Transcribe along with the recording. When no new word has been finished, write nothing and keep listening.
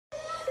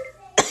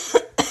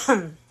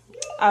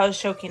I was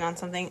choking on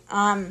something.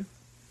 I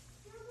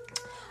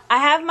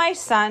have my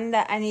son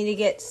that I need to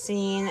get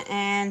seen,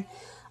 and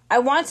I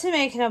want to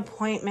make an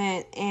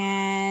appointment,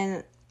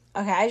 and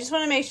okay, I just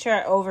want to make sure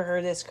I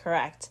overheard this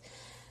correct.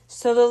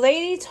 So the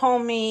lady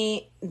told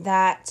me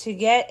that to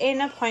get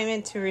an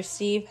appointment to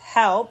receive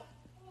help,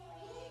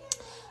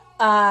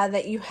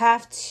 that you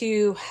have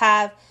to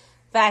have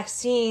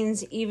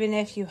vaccines even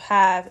if you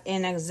have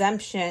an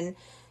exemption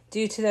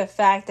due to the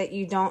fact that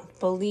you don't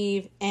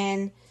believe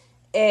in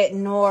it,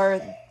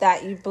 nor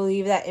that you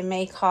believe that it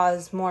may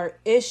cause more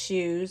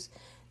issues,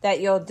 that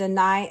you'll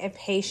deny a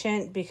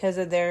patient because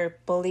of their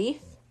belief?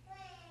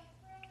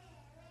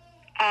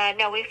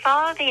 No, we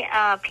follow the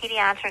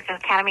Pediatric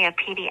Academy of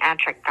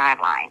Pediatric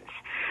guidelines.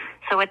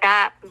 So with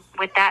that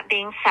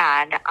being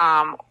said,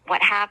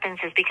 what happens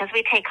is because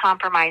we take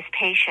compromised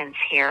patients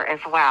here as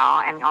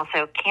well, and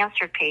also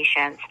cancer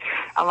patients,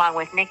 along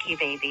with NICU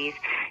babies,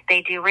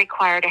 they do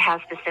require to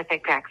have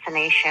specific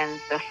vaccinations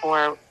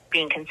before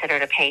being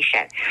considered a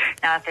patient.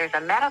 Now, if there's a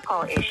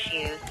medical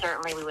issue,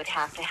 certainly we would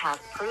have to have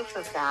proof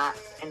of that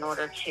in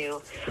order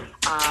to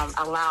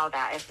allow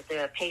that. If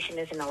the patient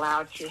isn't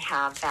allowed to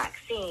have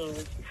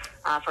vaccines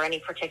for any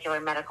particular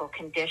medical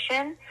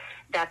condition,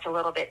 that's a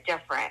little bit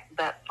different.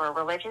 But for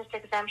religious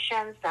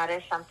exemptions, that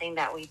is something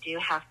that we do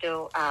have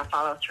to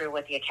follow through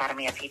with the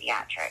Academy of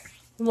Pediatrics.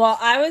 Well,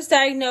 I was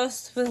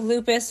diagnosed with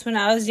lupus when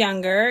I was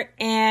younger,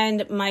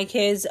 and my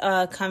kids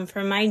come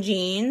from my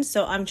genes,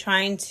 so I'm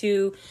trying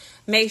to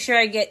make sure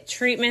I get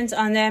treatments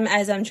on them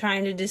as I'm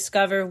trying to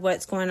discover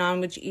what's going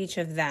on with each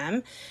of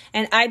them.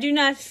 And I do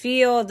not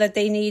feel that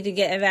they need to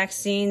get a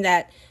vaccine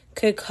that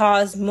could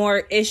cause more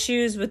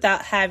issues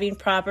without having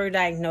proper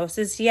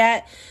diagnosis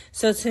yet.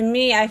 So to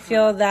me, I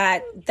feel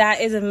that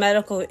that is a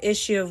medical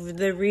issue of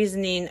the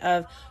reasoning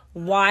of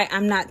why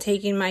I'm not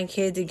taking my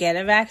kid to get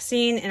a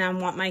vaccine, and I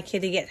want my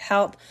kid to get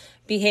help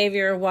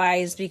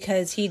behavior-wise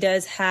because he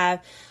does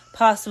have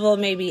possible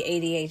maybe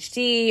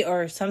ADHD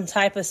or some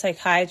type of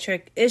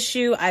psychiatric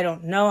issue. I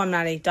don't know. I'm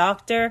not a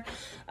doctor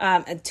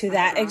to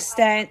that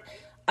extent.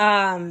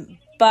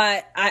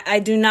 But I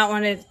do not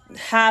want to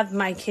have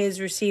my kids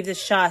receive the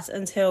shots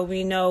until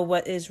we know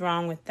what is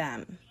wrong with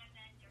them.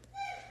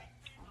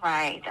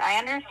 Right. I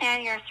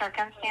understand your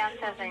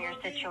circumstances and your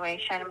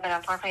situation, but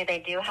unfortunately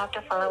they do have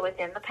to follow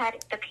within the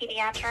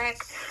pediatric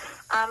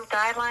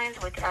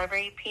guidelines, which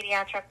every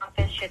pediatric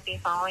office should be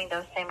following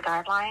those same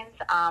guidelines.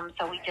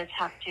 So we just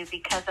have to,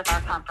 because of our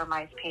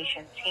compromised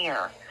patients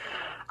here.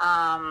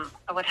 I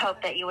would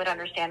hope that you would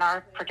understand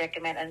our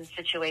predicament and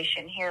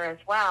situation here as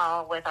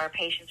well with our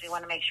patients. We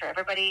want to make sure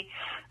everybody,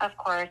 of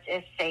course,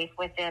 is safe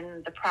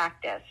within the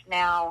practice.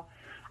 Now,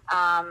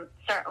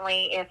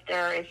 certainly if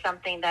there is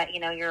something that,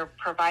 your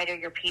provider,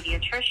 your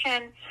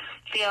pediatrician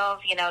feels,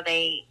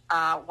 they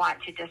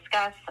want to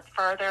discuss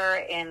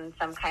further in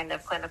some kind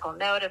of clinical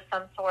note of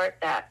some sort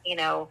that,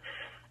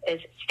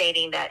 is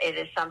stating that it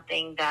is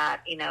something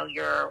that,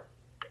 you're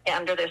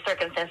under the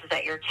circumstances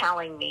that you're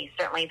telling me,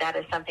 certainly that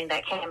is something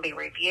that can be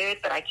reviewed,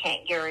 but I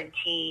can't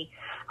guarantee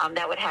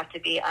that would have to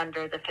be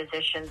under the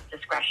physician's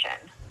discretion.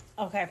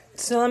 Okay,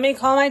 so let me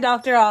call my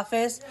doctor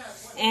office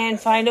and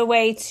find a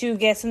way to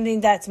get something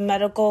that's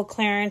medical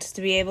clearance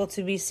to be able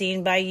to be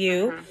seen by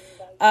you,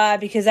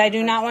 because I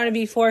do not want to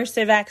be forced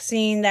a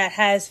vaccine that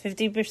has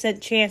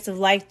 50% chance of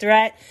life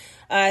threat,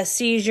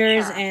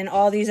 seizures, and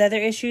all these other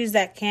issues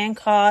that can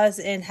cause,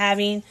 and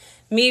having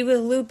me with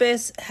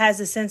lupus has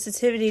a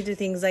sensitivity to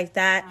things like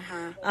that,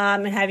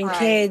 and having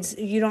kids,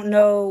 you don't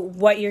know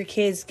what your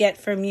kids get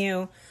from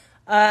you,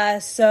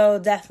 so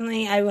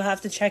definitely I will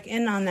have to check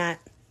in on that.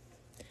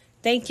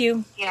 Thank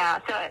you. Yeah,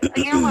 so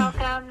you're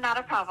welcome. Not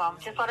a problem.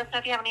 Just let us know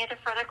if you have any other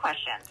further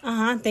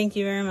questions. Thank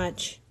you very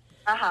much.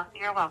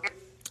 You're welcome.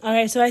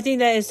 Okay, so I think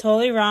that is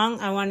totally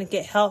wrong. I want to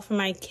get help for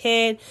my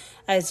kid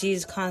as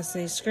he's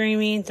constantly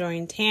screaming,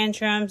 throwing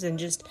tantrums, and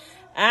just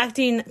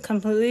acting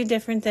completely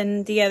different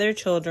than the other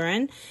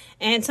children.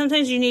 And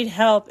sometimes you need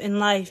help in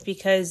life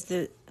because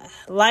the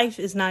life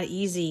is not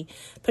easy.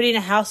 Putting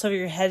a house over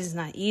your head is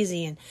not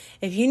easy. And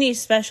if you need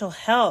special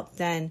help,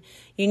 then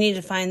you need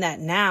to find that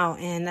now.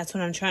 And that's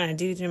what I'm trying to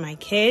do through my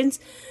kids.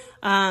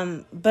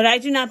 But I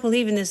do not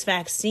believe in this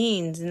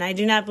vaccines. And I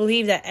do not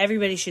believe that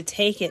everybody should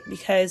take it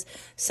because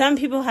some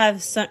people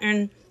have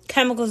certain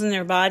chemicals in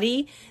their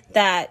body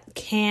that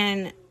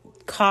can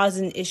cause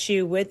an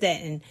issue with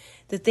it. And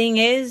the thing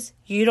is,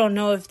 you don't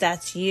know if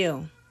that's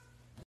you.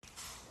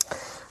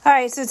 All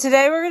right, so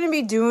today we're going to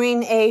be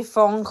doing a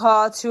phone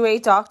call to a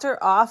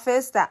doctor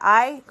office that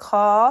I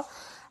call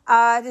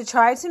to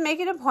try to make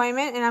an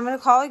appointment, and I'm going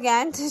to call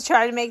again to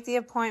try to make the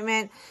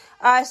appointment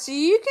so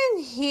you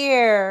can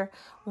hear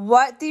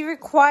what the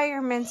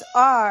requirements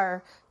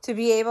are to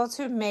be able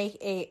to make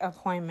an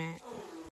appointment.